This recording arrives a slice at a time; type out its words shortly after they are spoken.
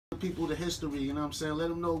people the history, you know what I'm saying? Let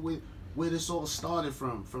them know where this all started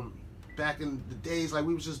from back in the days, like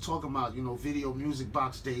we was just talking about, you know, video music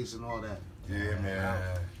box days and all that. Yeah,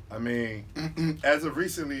 man. I mean, as of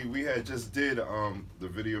recently, we had just did the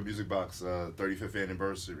Video Music Box 35th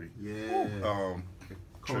anniversary. Yeah.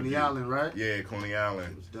 Coney Island, right? Yeah, Coney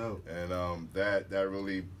Island. It was dope. And that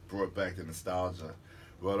really brought back the nostalgia.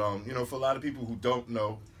 But you know, for a lot of people who don't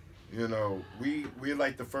know, you know, we're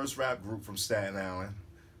like the first rap group from Staten Island.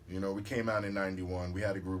 You know, we came out in '91. We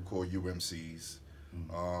had a group called UMCs.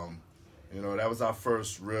 You know, that was our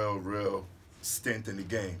first real stint in the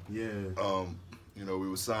game. Yeah. You know, we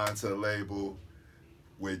were signed to a label,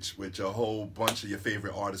 which a whole bunch of your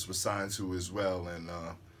favorite artists were signed to as well. And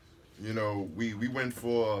you know, we went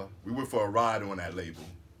for a ride on that label.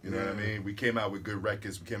 You know what I mean? We came out with good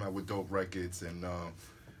records. We came out with dope records, and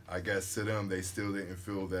I guess to them, they still didn't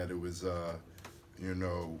feel that it was, you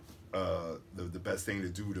know, the best thing to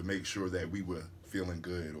do to make sure that we were feeling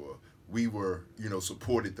good or we were, you know,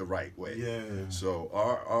 supported the right way. Yeah. So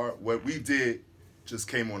our what we did just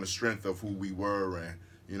came on the strength of who we were, and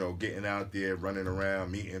you know, getting out there, running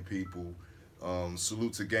around, meeting people.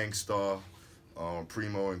 Salute to Gangstar,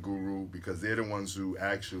 Primo, and Guru, because they're the ones who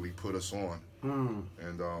actually put us on.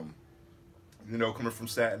 And you know, coming from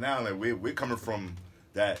Staten Island, we're coming from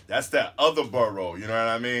that's that other borough. You know what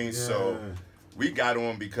I mean? Yeah. So we got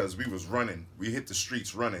on because we was running. We hit the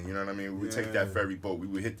streets running. You know what I mean? We would take that ferry boat. We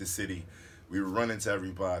would hit the city. We would run into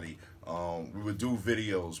everybody. We would do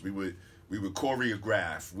videos. We would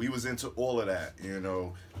choreograph. We was into all of that. You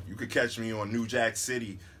know, you could catch me on New Jack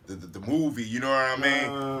City, the movie. You know what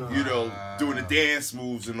I mean? You know, doing the dance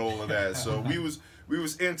moves and all of that. So we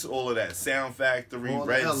was into all of that. Sound Factory, all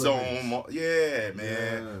Red Zone, yeah,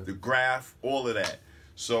 man. Yeah. The Graph, all of that.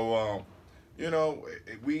 So you know,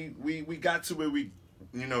 we got to where we,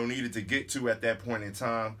 you know, needed to get to at that point in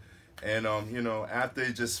time. And you know, after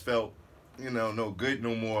it just felt, you know, no good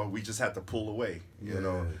no more, we just had to pull away. You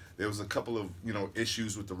know, there was a couple of, you know,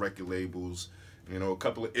 issues with the record labels, you know, a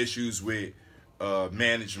couple of issues with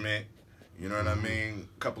management, you know what I mean?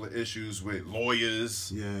 A couple of issues with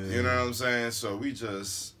lawyers, you know what I'm saying? So we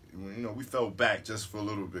just, you know, we fell back just for a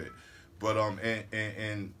little bit. But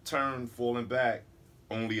in turn, falling back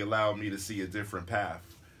only allowed me to see a different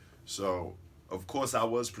path. So of course I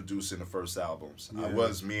was producing the first albums. I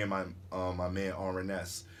was, me and my man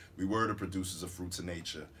RNS. We were the producers of Fruits of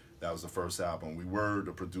Nature. That was the first album. We were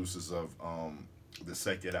the producers of the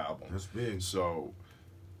second album. That's big. So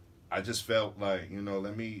I just felt like, you know,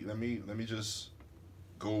 let me just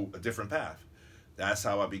go a different path. That's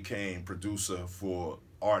how I became producer for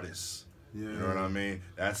artists. You know what I mean?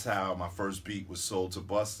 That's how my first beat was sold to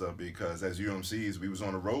Busta, because as UMCs, we was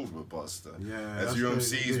on the road with Busta. As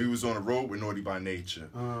UMCs, we was on the road with Naughty by Nature.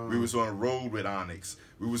 We was on the road with Onyx.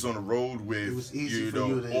 We was on the road with, you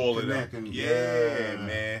know, all of that.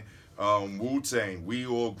 Man. Wu-Tang, we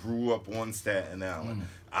all grew up on Staten Island.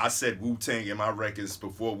 I said Wu-Tang in my records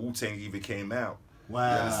before Wu-Tang even came out.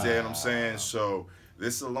 Wow. You understand what I'm saying? So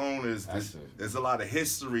this alone is, there's a lot of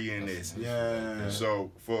history in this. So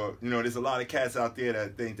for, you know, there's a lot of cats out there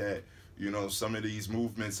that think that, you know, some of these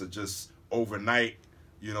movements are just overnight,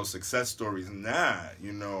 you know, success stories. Nah,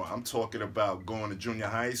 you know, I'm talking about going to junior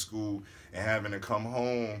high school and having to come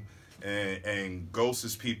home and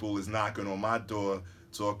Ghost's people is knocking on my door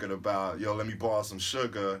talking about, yo, let me borrow some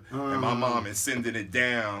sugar, and my mom is sending it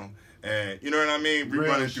down, and you know what I mean? We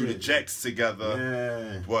running through the jacks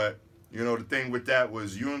together. But you know, the thing with that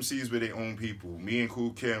was UMCs were their own people. Me and Kool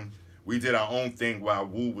Kim, we did our own thing while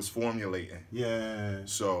Wu was formulating.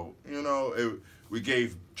 So, you know, we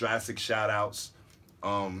gave drastic shout-outs.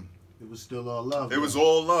 It was still all love. It was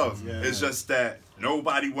all love. It's just that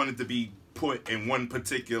nobody wanted to be put in one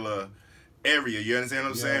particular area. You understand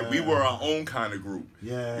what I'm saying? We were our own kind of group.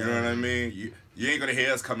 You know what I mean? You ain't going to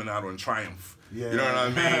hear us coming out on Triumph. You know what I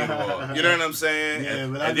mean? Or, you know what I'm saying?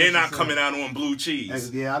 And they're not coming out on Blue Cheese.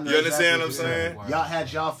 I know. You understand what I'm saying? Y'all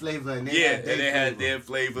had y'all flavor, and they had their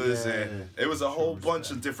flavors, and it was a whole bunch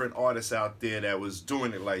of different artists out there that was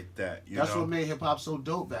doing it like that. That's what made hip hop so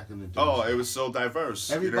dope back in the day. Oh, it was so diverse.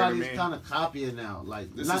 Everybody's kind of copying now. Like,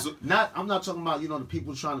 I'm not talking about, you know, the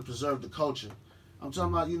people trying to preserve the culture. I'm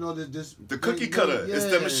talking about, you know, the cookie cutter. It's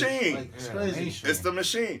the machine. Like, it's crazy. It's the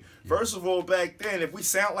machine. First of all, back then, if we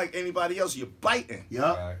sound like anybody else, you're biting. You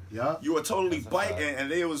were totally biting,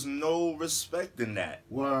 and there was no respect in that.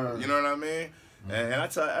 Word. You know what I mean? And I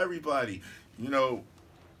tell everybody, you know,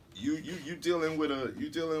 you dealing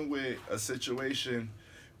with a situation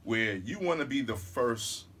where you want to be the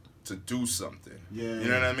first to do something. You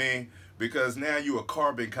know what I mean? Because now you a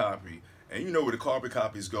carbon copy. And you know where the carbon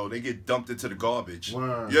copies go. They get dumped into the garbage.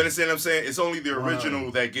 Word. You understand what I'm saying? It's only the original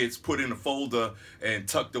that gets put in a folder and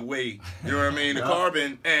tucked away. You know what I mean? The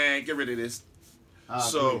carbon, and get rid of this.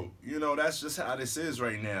 So, you know, that's just how this is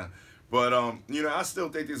right now. But, you know, I still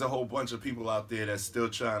think there's a whole bunch of people out there that's still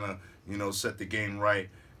trying to, you know, set the game right.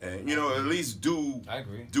 And, you know, at least do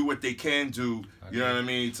what they can do, you know what I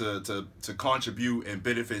mean, to contribute and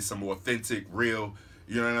benefit some authentic, real,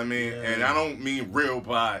 you know what I mean? Yeah. And I don't mean real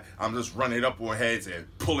by I'm just running up on heads and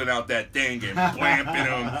pulling out that thing and blamping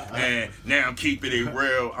them and now I'm keeping it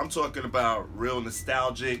real. I'm talking about real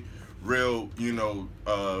nostalgic, real, you know,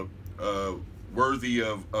 worthy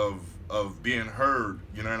of being heard,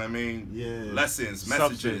 you know what I mean? Yeah. Lessons,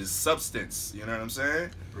 messages, substance, you know what I'm saying?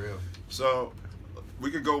 Real. So we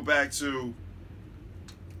could go back to,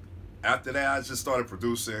 after that, I just started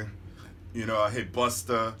producing. You know, I hit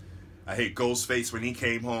Busta. I hit Ghostface when he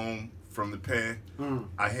came home from the pen.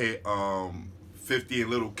 I hit 50 and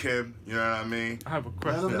Little Kim. You know what I mean? I have a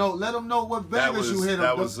question. Let them know what bangers you hit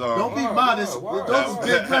them. Don't be word, modest. word, Those are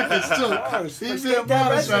big records too. He's being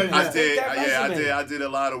modest right now. I did a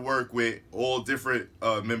lot of work with all different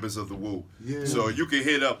members of the Wu. Yeah. So you can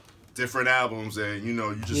hit up different albums and you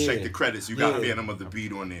know you just check the credits. You got Phantom of the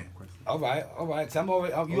Beat on there. All right.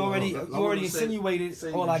 So you already insinuated.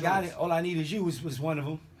 All I got, all I need is you was one of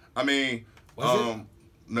them. I mean,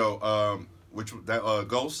 which that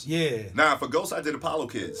Ghost? Yeah. Nah, for Ghost I did Apollo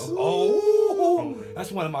Kids. Oh,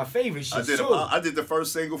 that's one of my favorite shit. I did the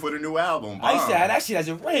first single for the new album. I used to have that shit as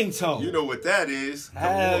a ringtone. You know what that is?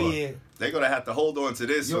 Hell yeah. They're gonna have to hold on to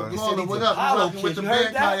this one. Caller, what up? You rocking with the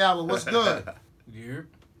Bankai Hour? What's good? Yeah.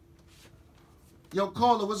 Yo,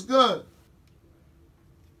 caller, what's good?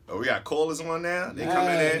 Oh, we got callers on now. They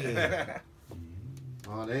coming in. Yeah.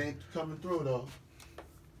 Oh, they ain't coming through though.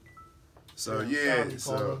 So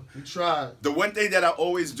sorry, we tried. The one thing that I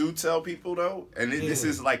always do tell people though, and this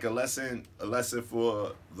is like a lesson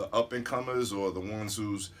for the up and comers or the ones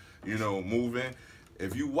who's, you know, moving.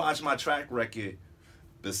 If you watch my track record,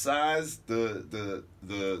 besides the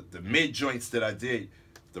mid joints that I did,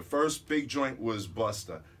 the first big joint was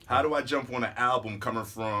Busta. How do I jump on an album coming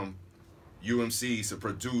from UMCs to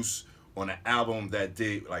produce on an album that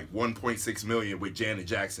did like 1.6 million with Janet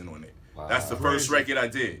Jackson on it? Wow. That's the first record I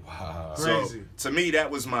did. Wow. So to me,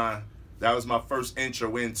 that was my first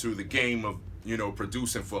intro into the game of, you know,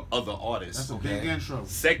 producing for other artists. That's a big intro.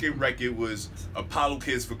 Second record was Apollo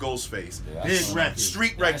Kids for Ghostface. Yeah, big record.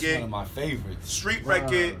 Street record. That's one of my favorites. Street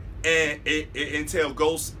record, and it entailed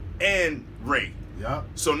Ghost and Ray. Yep.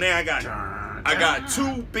 So now I got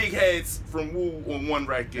two big heads from Wu on one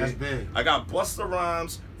record. That's big. I got Busta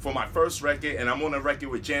Rhymes for my first record, and I'm on a record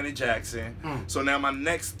with Janet Jackson. So now my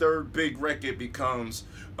next third big record becomes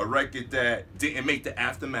a record that didn't make the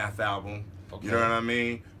Aftermath album. Okay. You know what I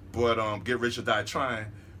mean? But Get Rich or Die Trying.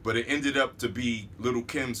 But it ended up to be Little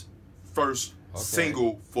Kim's first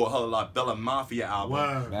single for her La Bella Mafia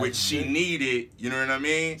album, which she needed. You know what I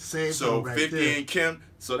mean? So 50 and Kim.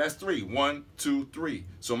 So that's 3. 1, 2, 3.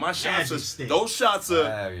 So my shots are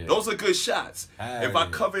those are good shots. If I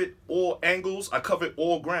covered all angles, I covered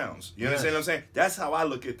all grounds. You understand what I'm saying? That's how I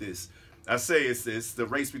look at this. I say it's the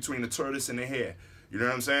race between the tortoise and the hare. You know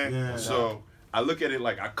what I'm saying? Yeah, so I look at it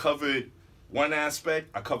like I covered one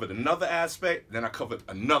aspect, I covered another aspect, then I covered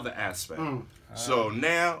another aspect. So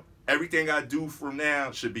now everything I do from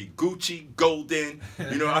now should be Gucci, golden.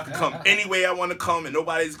 You know, I can come any way I want to come, and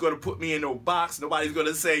nobody's going to put me in no box. Nobody's going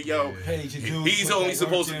to say, yo, he's only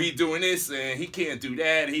supposed to be doing this, and he can't do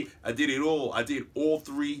that. I did it all. I did all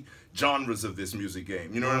 3 genres of this music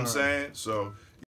game. You know what I'm saying? So